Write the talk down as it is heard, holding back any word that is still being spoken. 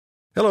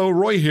Hello,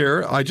 Roy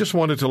here. I just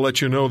wanted to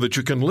let you know that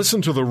you can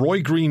listen to The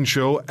Roy Green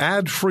Show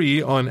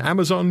ad-free on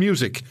Amazon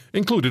Music,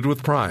 included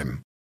with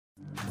Prime.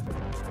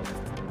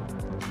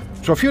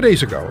 So a few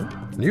days ago,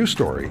 news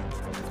story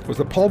was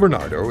that Paul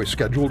Bernardo is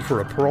scheduled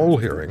for a parole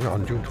hearing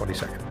on June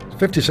 22nd.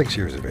 56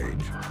 years of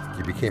age.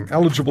 He became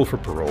eligible for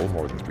parole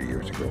more than 3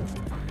 years ago.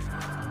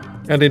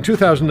 And in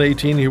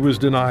 2018, he was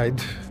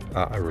denied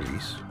a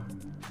release.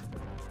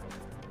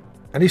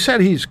 And he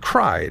said he's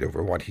cried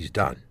over what he's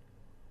done,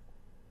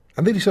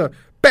 and that he's a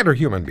better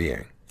human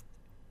being.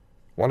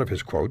 One of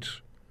his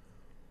quotes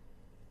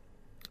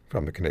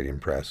from the Canadian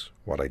press,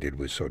 "What I did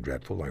was so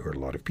dreadful, I hurt a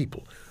lot of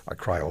people. I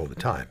cry all the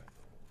time."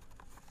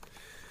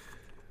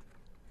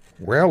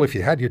 Well, if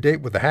you had your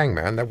date with the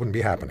hangman, that wouldn't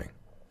be happening.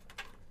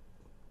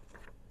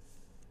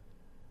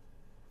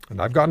 And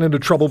I've gotten into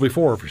trouble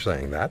before for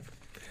saying that.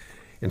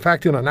 In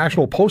fact, in a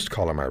National Post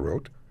column I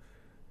wrote,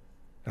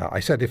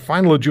 I said if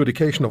final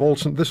adjudication of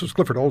Olson, this was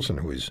Clifford Olson,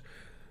 who is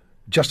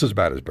just as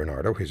bad as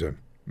Bernardo. He's a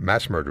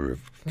mass murderer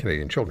of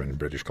Canadian children in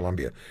British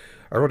Columbia.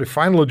 I wrote, if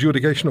final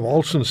adjudication of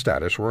Olson's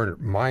status were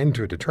mine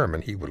to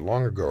determine, he would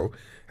long ago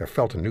have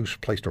felt a noose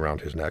placed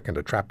around his neck and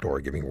a trapdoor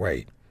giving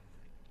way.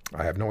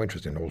 I have no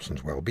interest in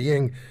Olson's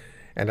well-being,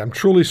 and I'm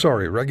truly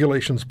sorry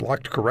regulations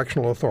blocked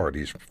correctional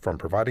authorities from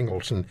providing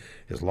Olson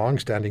his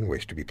long-standing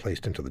wish to be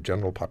placed into the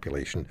general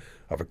population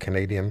of a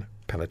Canadian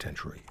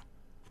penitentiary.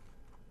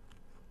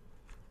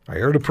 I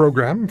aired a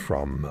program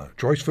from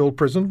Joyceville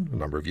Prison a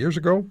number of years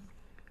ago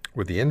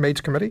with the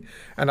Inmates Committee,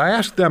 and I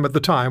asked them at the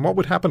time what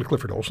would happen to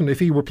Clifford Olson if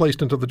he were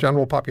placed into the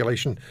general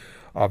population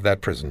of that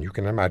prison. You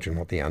can imagine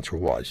what the answer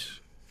was.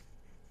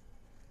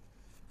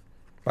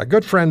 My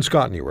good friend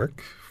Scott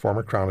Newark,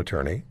 former Crown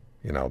Attorney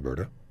in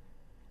Alberta,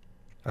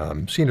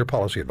 Senior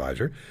Policy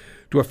Advisor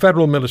to a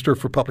Federal Minister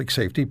for Public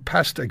Safety,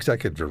 past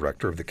Executive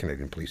Director of the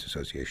Canadian Police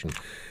Association,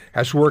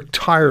 has worked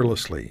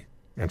tirelessly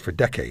and for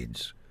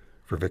decades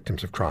for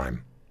victims of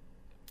crime.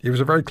 He was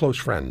a very close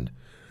friend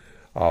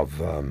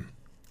of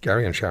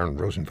Gary and Sharon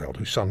Rosenfeld,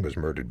 whose son was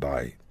murdered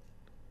by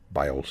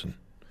Olson.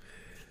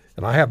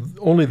 And I have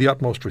only the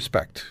utmost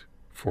respect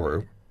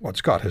for what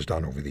Scott has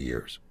done over the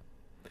years.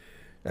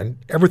 And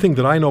everything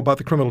that I know about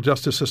the criminal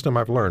justice system,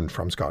 I've learned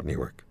from Scott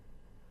Newark.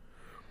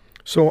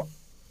 So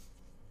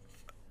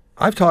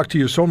I've talked to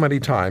you so many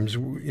times.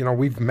 You know,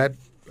 we've met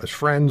as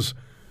friends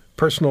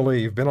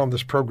personally. You've been on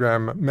this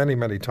program many,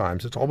 many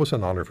times. It's always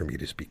an honor for me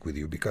to speak with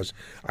you because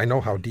I know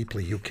how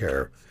deeply you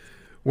care.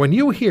 When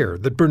you hear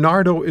that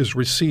Bernardo is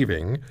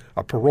receiving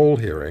a parole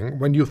hearing,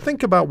 when you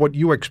think about what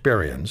you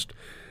experienced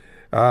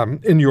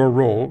in your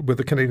role with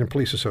the Canadian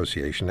Police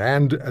Association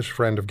and as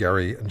friend of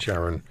Gary and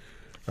Sharon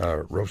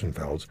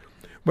Rosenfeld's,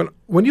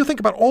 when you think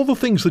about all the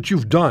things that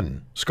you've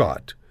done,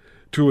 Scott,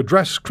 to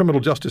address criminal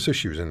justice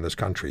issues in this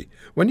country,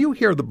 when you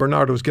hear that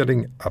Bernardo's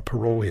getting a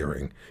parole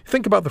hearing,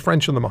 think about the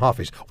French and the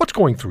Mohafis. What's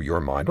going through your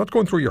mind? What's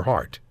going through your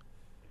heart?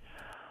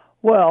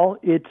 Well,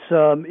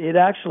 it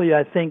actually,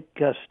 I think,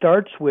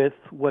 starts with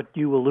what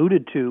you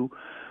alluded to,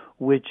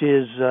 which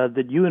is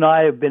that you and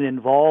I have been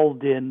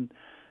involved in,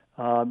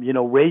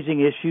 raising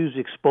issues,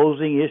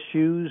 exposing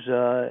issues,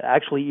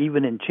 actually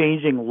even in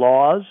changing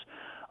laws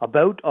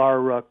about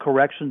our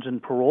corrections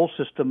and parole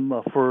system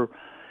for,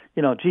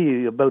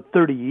 about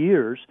 30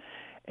 years.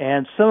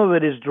 And some of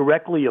it is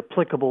directly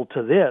applicable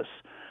to this.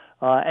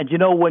 And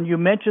when you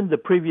mentioned the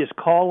previous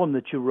column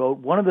that you wrote,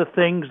 one of the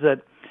things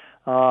that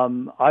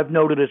I've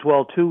noted as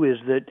well, too, is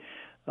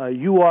that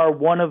you are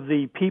one of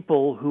the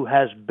people who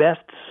has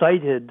best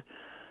cited,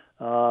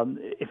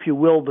 if you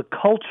will, the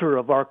culture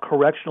of our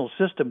correctional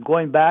system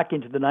going back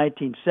into the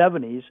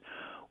 1970s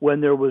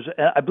when there was,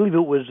 I believe it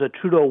was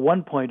Trudeau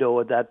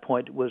 1.0 at that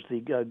point was the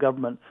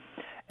government.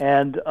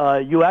 And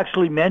you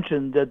actually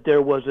mentioned that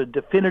there was a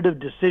definitive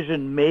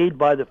decision made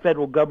by the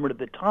federal government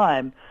at the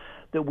time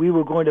that we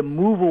were going to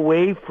move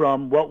away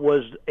from what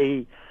was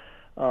a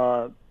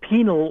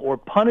penal or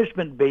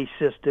punishment-based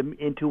system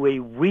into a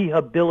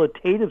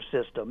rehabilitative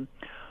system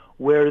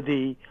where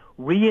the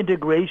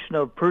reintegration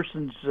of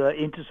persons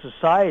into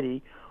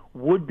society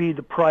would be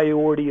the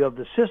priority of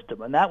the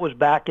system. And that was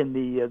back in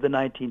the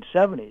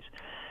 1970s.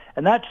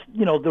 And that's,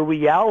 the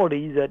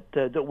reality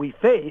that we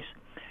face.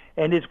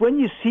 And it's when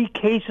you see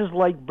cases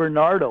like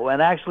Bernardo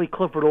and actually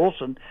Clifford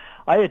Olson.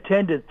 I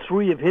attended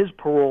 3 of his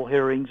parole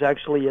hearings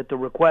actually at the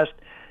request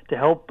to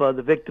help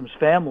the victims'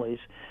 families.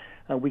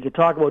 We can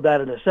talk about that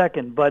in a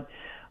second, but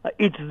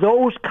it's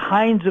those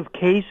kinds of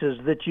cases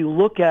that you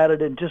look at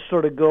it and just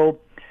sort of go,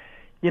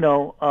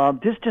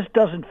 this just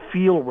doesn't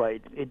feel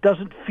right. It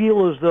doesn't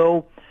feel as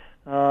though,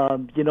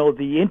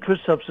 the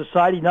interests of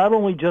society, not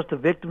only just the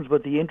victims,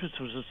 but the interests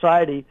of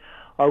society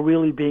are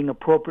really being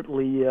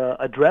appropriately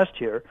addressed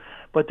here.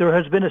 But there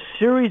has been a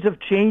series of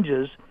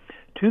changes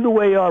to the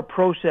way our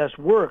process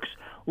works.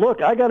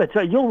 Look, I got to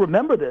tell you, you'll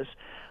remember this.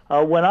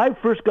 When I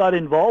first got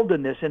involved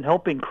in this in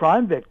helping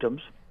crime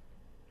victims,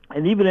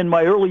 and even in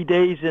my early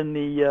days in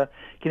the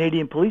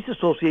Canadian Police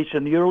Association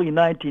in the early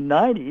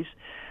 1990s,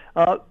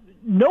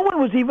 no one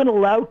was even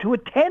allowed to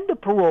attend a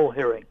parole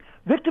hearing.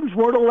 Victims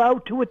weren't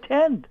allowed to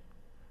attend.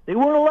 They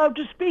weren't allowed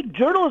to speak.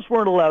 Journalists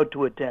weren't allowed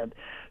to attend.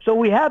 So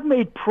we have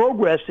made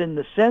progress in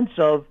the sense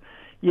of,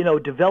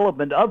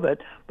 development of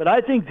it. But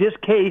I think this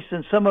case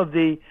and some of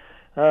the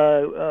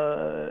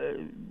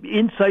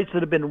insights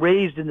that have been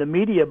raised in the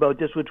media about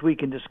this, which we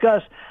can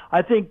discuss,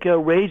 I think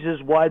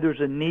raises why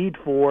there's a need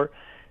for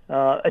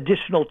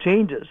additional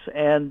changes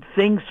and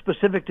things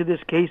specific to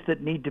this case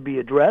that need to be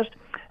addressed.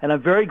 And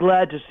I'm very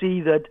glad to see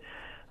that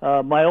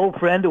my old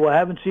friend, who I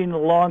haven't seen in a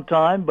long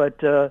time,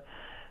 but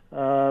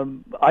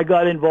I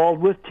got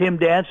involved with, Tim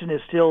Danson, is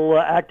still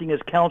acting as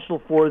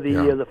counsel for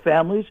the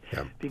families,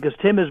 because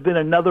Tim has been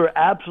another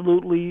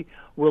absolutely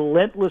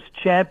relentless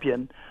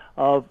champion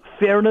of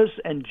fairness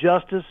and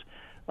justice,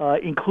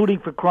 including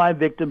for crime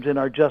victims in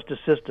our justice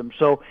system.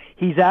 So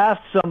he's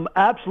asked some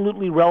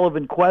absolutely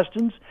relevant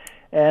questions,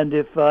 and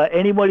if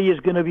anybody is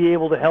going to be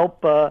able to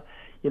help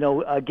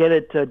get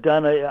it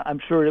done, I'm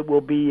sure it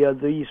will be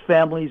these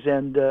families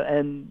and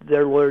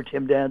their lawyer,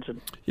 Tim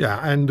Danson. Yeah,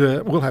 and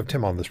we'll have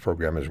Tim on this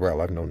program as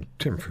well. I've known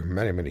Tim for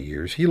many, many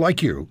years. He,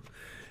 like you,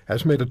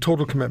 has made a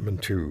total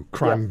commitment to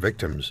crime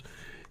victims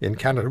in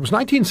Canada. It was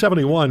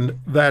 1971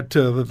 that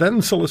the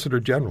then Solicitor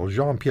General,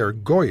 Jean-Pierre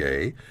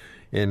Goyer,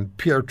 in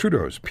Pierre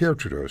Trudeau's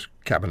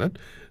cabinet,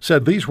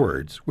 said these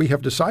words: "We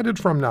have decided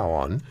from now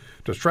on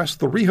to stress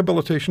the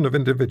rehabilitation of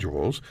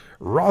individuals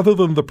rather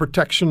than the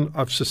protection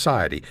of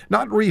society."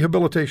 Not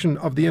rehabilitation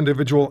of the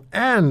individual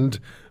and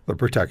the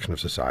protection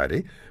of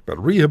society,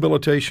 but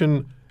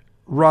rehabilitation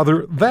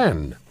rather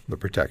than the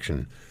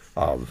protection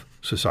of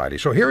society.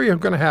 So here you're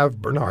going to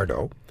have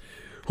Bernardo,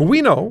 who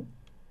we know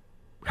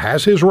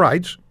has his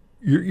rights.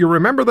 You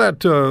remember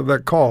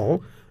that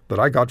call that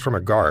I got from a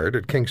guard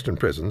at Kingston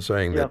Prison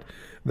saying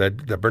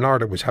that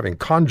Bernardo was having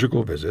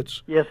conjugal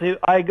visits? Yes,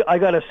 I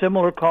got a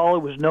similar call.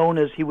 It was known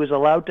as he was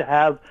allowed to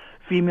have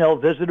female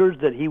visitors,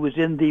 that he was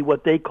in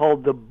what they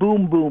called the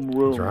boom boom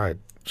room. That's right.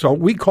 So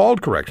we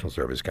called Correctional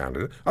Service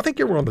Canada. I think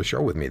you were on the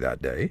show with me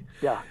that day.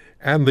 Yeah.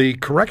 And the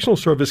Correctional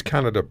Service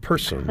Canada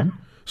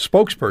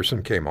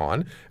spokesperson came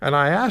on, and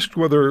I asked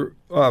whether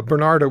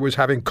Bernardo was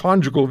having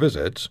conjugal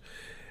visits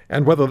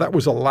and whether that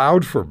was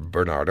allowed for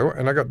Bernardo,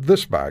 and I got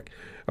this back.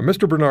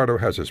 Mr. Bernardo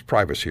has his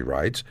privacy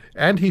rights,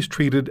 and he's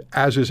treated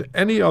as is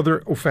any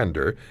other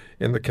offender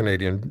in the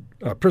Canadian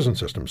prison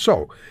system.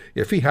 So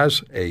if he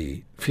has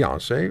a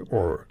fiancée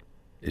or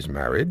is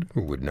married,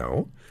 who would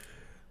know,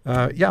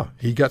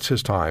 he gets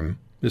his time,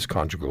 his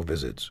conjugal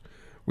visits.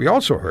 We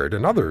also heard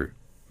another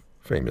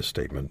famous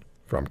statement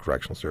from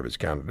Correctional Service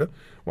Canada.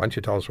 Why don't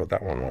you tell us what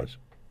that one was?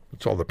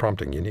 It's all the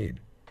prompting you need.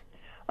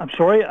 I'm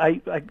sorry,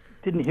 I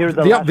didn't hear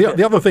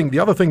the other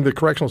thing the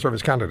Correctional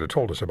Service Canada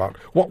told us about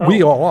what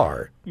we all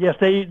are. Yes,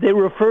 they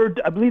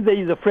referred, I believe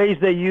the phrase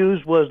they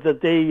used was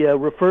that they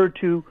referred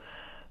to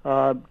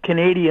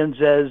Canadians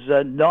as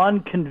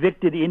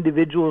non-convicted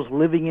individuals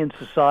living in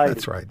society.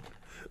 That's right.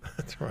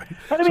 That's right.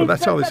 But I mean,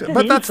 that's how they said.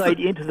 But that's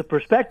insight into the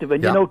perspective.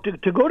 And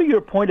to go to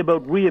your point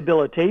about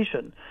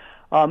rehabilitation,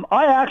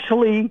 I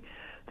actually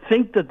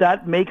think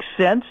that makes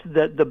sense,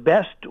 that the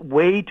best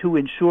way to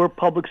ensure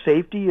public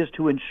safety is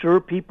to ensure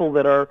people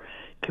that are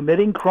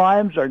committing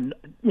crimes are,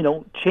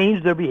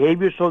 change their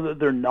behavior so that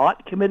they're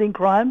not committing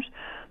crimes.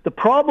 The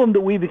problem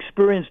that we've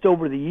experienced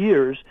over the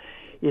years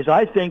is,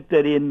 I think,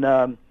 that in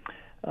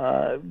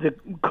the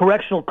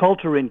correctional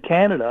culture in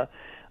Canada,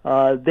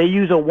 they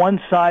use a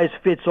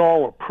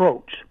one-size-fits-all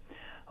approach.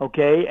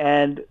 Okay,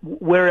 and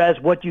whereas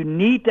what you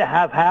need to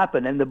have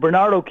happen, and the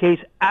Bernardo case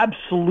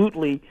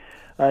absolutely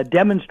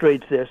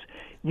demonstrates this,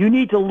 you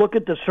need to look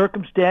at the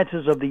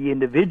circumstances of the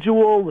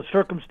individual, the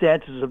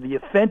circumstances of the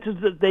offenses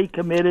that they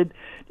committed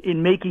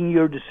in making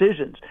your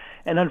decisions.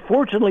 And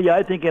unfortunately,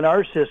 I think in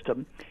our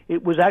system,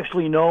 it was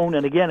actually known,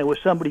 and again, it was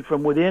somebody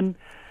from within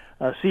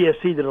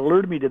CSC that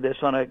alerted me to this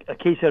on a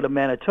case out of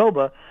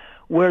Manitoba,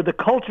 where the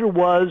culture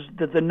was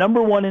that the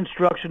number one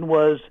instruction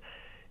was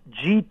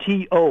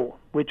GTO,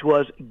 which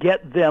was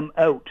get them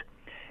out.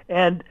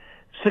 And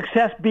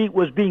success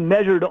was being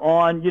measured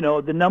on,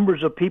 the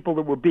numbers of people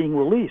that were being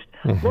released.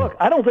 Mm-hmm. Look,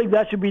 I don't think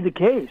that should be the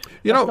case.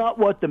 That's not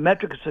what the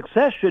metric of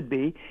success should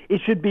be.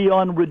 It should be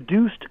on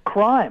reduced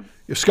crime.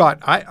 Scott,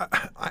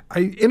 I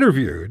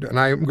interviewed, and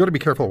I'm going to be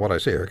careful what I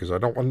say here because I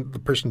don't want the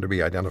person to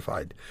be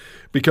identified,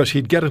 because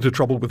he'd get into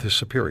trouble with his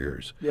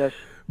superiors. Yes.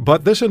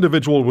 But this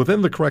individual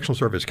within the Correctional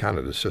Service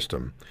Canada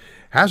system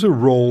has a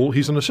role.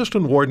 He's an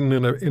assistant warden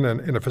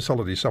in a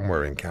facility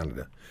somewhere in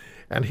Canada.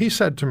 And he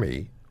said to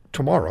me,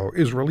 tomorrow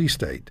is release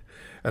date,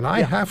 and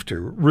I have to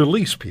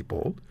release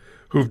people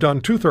who've done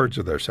 2/3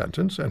 of their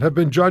sentence and have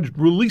been judged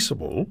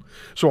releasable,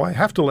 so I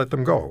have to let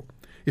them go.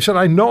 He said,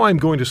 I know I'm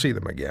going to see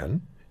them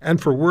again,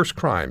 and for worse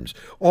crimes.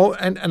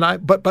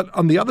 But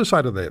on the other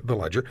side of the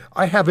ledger,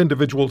 I have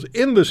individuals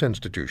in this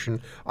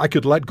institution I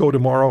could let go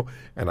tomorrow,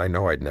 and I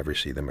know I'd never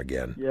see them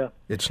again. Yeah.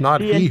 It's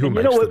not he who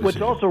makes the decision.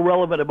 What's also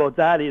relevant about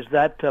that is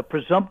that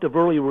presumptive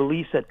early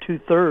release at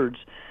 2/3.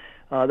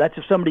 That's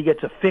if somebody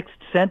gets a fixed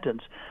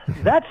sentence.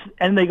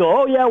 And they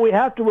go, oh yeah, we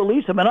have to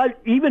release them. And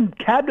even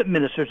cabinet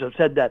ministers have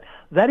said that.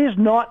 That is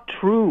not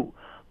true.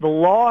 The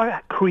law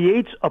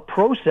creates a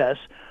process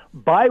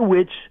by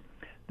which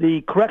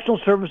the Correctional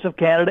Service of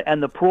Canada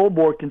and the Parole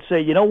Board can say,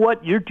 you know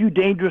what, you're too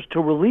dangerous to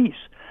release.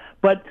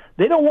 But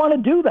they don't want to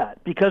do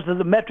that because of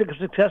the metric of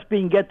success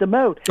being get them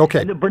out.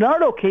 Okay. And the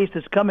Bernardo case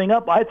that's coming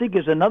up, I think,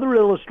 is another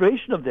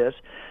illustration of this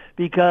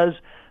because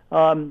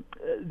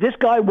this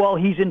guy, while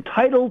he's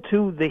entitled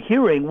to the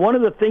hearing, one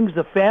of the things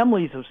the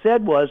families have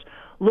said was,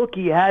 look,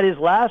 he had his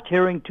last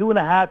hearing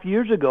 2.5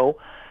 years ago.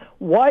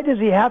 Why does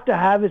he have to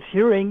have his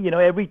hearing,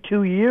 every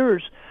 2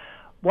 years?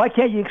 Why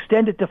can't you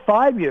extend it to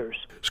 5 years?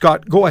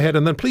 Scott, go ahead,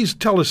 and then please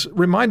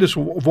remind us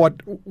of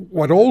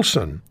what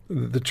Olson,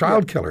 the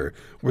child killer,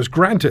 was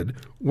granted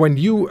when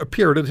you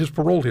appeared at his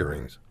parole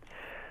hearings.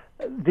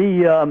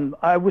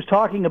 I was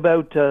talking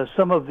about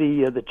some of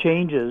the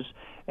changes,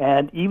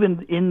 and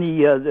even in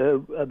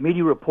the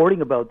media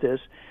reporting about this,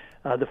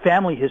 the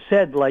family has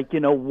said,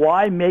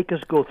 why make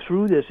us go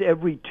through this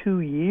every 2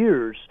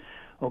 years?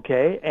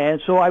 Okay,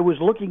 and so I was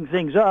looking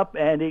things up,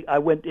 and it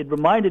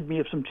reminded me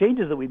of some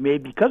changes that we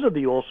made because of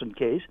the Olson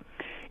case.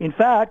 In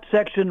fact,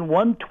 Section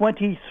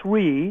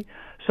 123,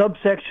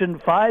 subsection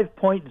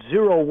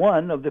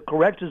 5.01 of the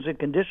Corrections and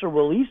Conditional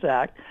Release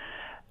Act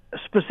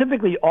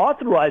specifically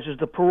authorizes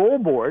the parole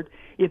board,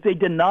 if they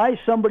deny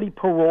somebody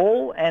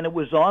parole and it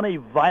was on a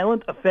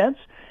violent offense,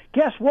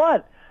 guess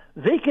what?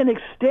 They can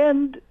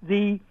extend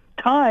the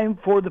time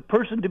for the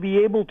person to be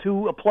able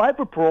to apply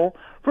for parole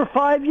for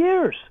 5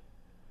 years.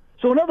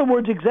 So in other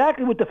words,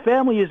 exactly what the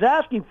family is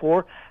asking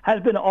for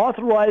has been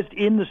authorized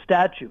in the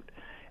statute.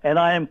 And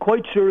I am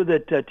quite sure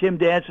that Tim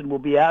Danson will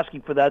be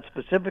asking for that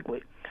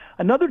specifically.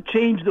 Another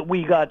change that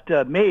we got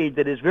made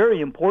that is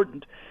very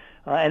important,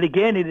 and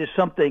again, it is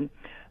something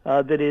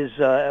that is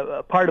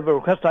part of a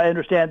request. I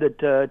understand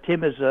that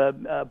Tim has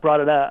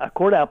brought a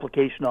court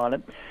application on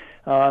it.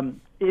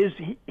 Is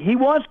he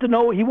wants to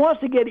know, he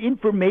wants to get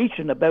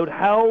information about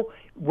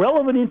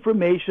relevant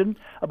information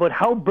about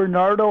how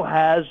Bernardo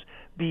has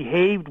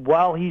behaved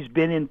while he's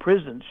been in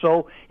prison.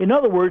 So, in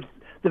other words,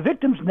 the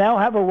victims now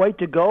have a right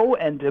to go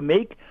and to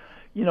make,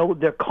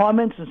 their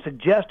comments and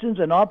suggestions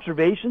and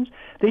observations.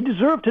 They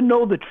deserve to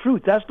know the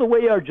truth. That's the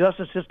way our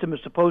justice system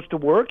is supposed to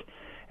work.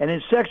 And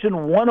in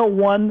Section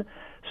 101,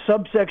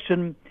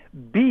 subsection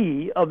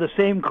B of the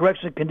same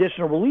Corrections and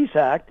Conditional Release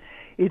Act,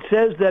 it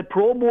says that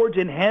parole boards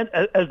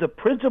as the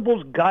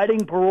principles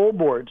guiding parole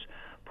boards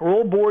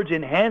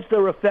enhance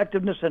their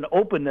effectiveness and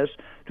openness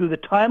through the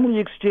timely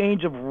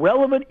exchange of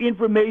relevant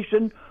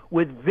information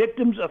with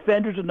victims,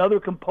 offenders, and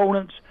other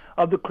components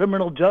of the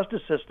criminal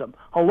justice system.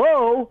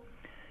 Hello?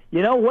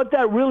 What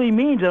that really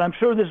means, and I'm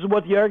sure this is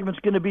what the argument's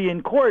going to be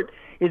in court,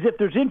 is if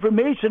there's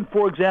information,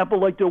 for example,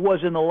 like there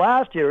was in the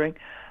last hearing,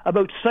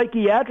 about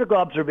psychiatric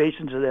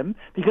observations of them,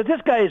 because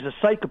this guy is a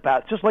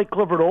psychopath, just like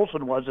Clifford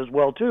Olson was as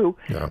well, too.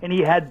 Yeah. And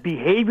he had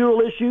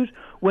behavioral issues.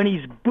 When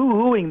he's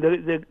boo-hooing,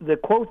 the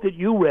quote that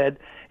you read,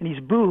 and he's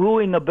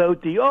boo-hooing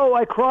about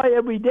I cry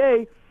every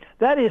day,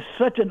 that is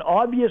such an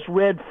obvious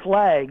red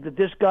flag that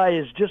this guy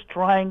is just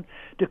trying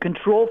to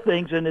control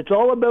things, and it's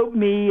all about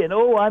me, and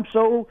I'm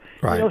so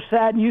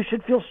sad, and you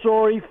should feel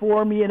sorry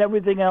for me, and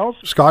everything else.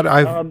 Scott,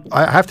 I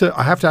have to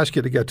ask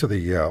you to get to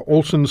the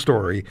Olson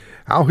story,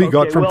 how he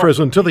got from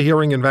prison to the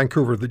hearing in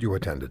Vancouver that you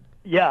attended.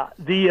 Yeah,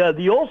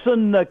 the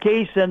Olson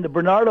case and the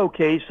Bernardo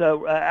case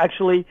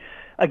actually.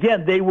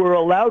 Again, they were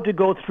allowed to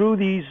go through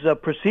these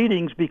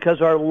proceedings because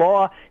our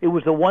law, it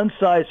was a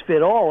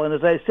one-size-fit-all. And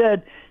as I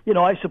said,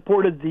 I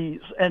supported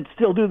and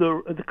still do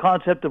the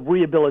concept of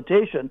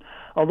rehabilitation.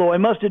 Although I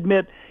must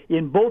admit,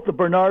 in both the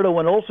Bernardo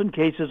and Olson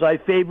cases, I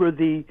favor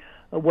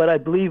what I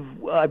believe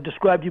I've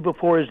described to you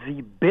before as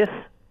the BITH,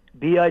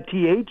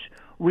 B-I-T-H,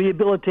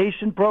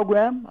 rehabilitation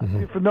program. Mm-hmm. Are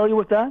you familiar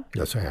with that?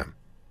 Yes, I am.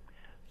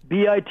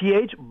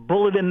 B-I-T-H,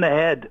 bullet in the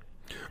head.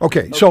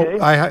 Okay, so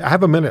I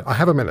have a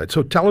minute.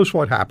 So tell us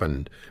what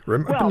happened.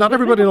 Not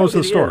everybody knows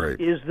the story.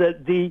 Is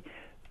that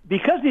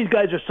because these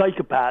guys are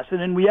psychopaths,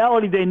 and in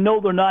reality they know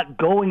they're not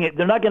going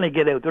to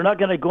get out. They're not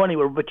going to go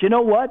anywhere. But you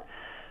know what?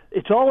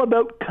 It's all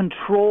about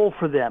control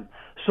for them.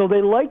 So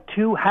they like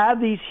to have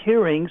these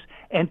hearings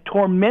and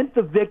torment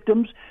the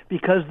victims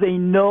because they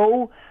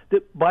know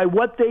that by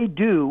what they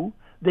do,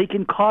 they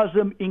can cause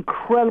them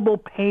incredible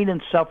pain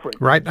and suffering.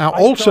 Right. Now,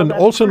 Olson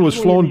was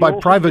flown by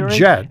private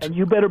jet. And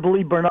you better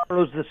believe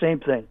Bernardo's the same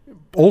thing.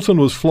 Olson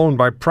was flown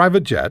by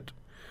private jet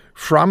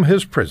from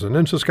his prison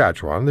in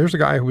Saskatchewan. There's a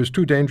guy who was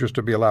too dangerous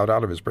to be allowed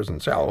out of his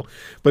prison cell,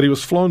 but he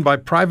was flown by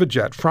private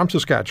jet from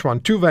Saskatchewan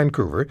to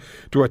Vancouver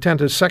to attend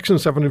his Section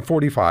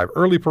 745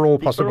 early parole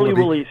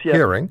possibility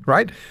hearing,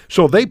 right?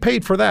 So they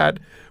paid for that,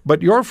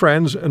 but your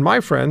friends and my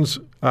friends,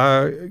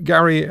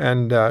 Gary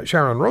and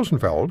Sharon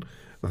Rosenfeld,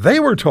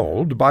 they were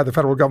told by the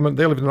federal government,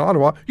 they lived in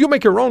Ottawa, you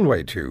make your own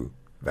way to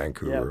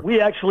Vancouver. Yeah,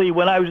 we actually,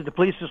 when I was at the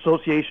police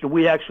association,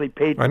 we actually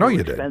paid for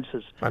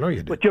expenses. I know you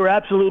did. But you're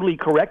absolutely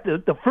correct.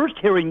 The first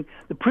hearing,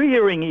 the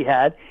pre-hearing he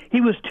had,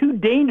 he was too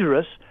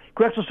dangerous.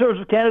 Correctional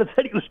Service of Canada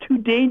said he was too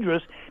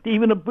dangerous to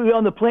even be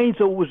on the plane,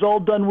 so it was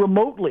all done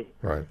remotely.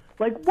 Right.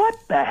 Like, what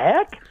the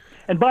heck?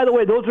 And by the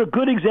way, those are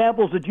good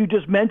examples that you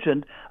just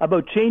mentioned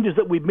about changes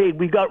that we've made.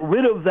 We got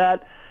rid of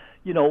that,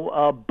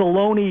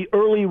 baloney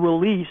early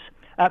release.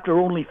 after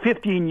only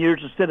 15 years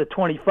instead of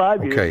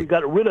 25 years. Okay. We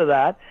got rid of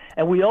that.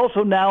 And we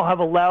also now have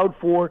allowed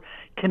for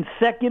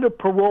consecutive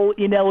parole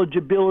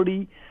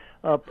ineligibility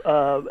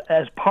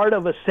as part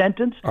of a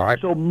sentence. All right.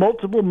 So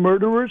multiple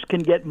murderers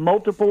can get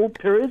multiple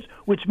periods,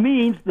 which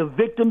means the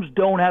victims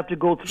don't have to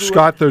go through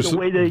Scott, it the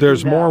way they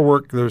there's do now. more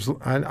work.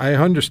 I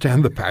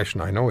understand the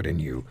passion. I know it in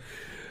you.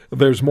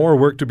 There's more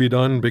work to be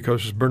done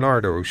because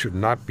Bernardo should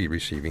not be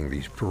receiving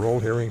these parole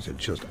hearings.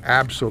 It's just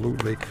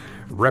absolutely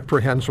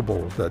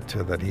reprehensible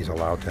that he's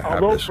allowed to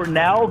have Although this. for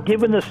now,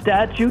 given the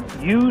statute,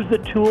 use the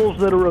tools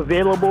that are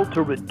available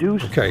to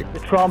reduce Okay. the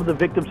trauma the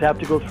victims have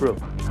to go through.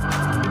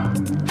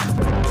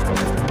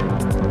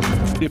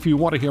 If you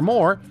want to hear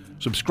more,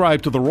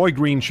 subscribe to The Roy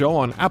Green Show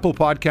on Apple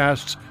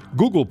Podcasts,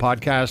 Google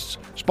Podcasts,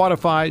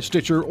 Spotify,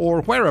 Stitcher,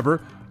 or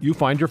wherever you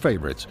find your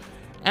favorites.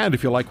 And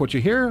if you like what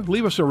you hear,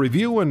 leave us a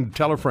review and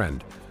tell a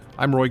friend.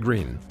 I'm Roy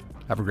Green.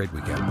 Have a great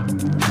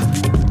weekend.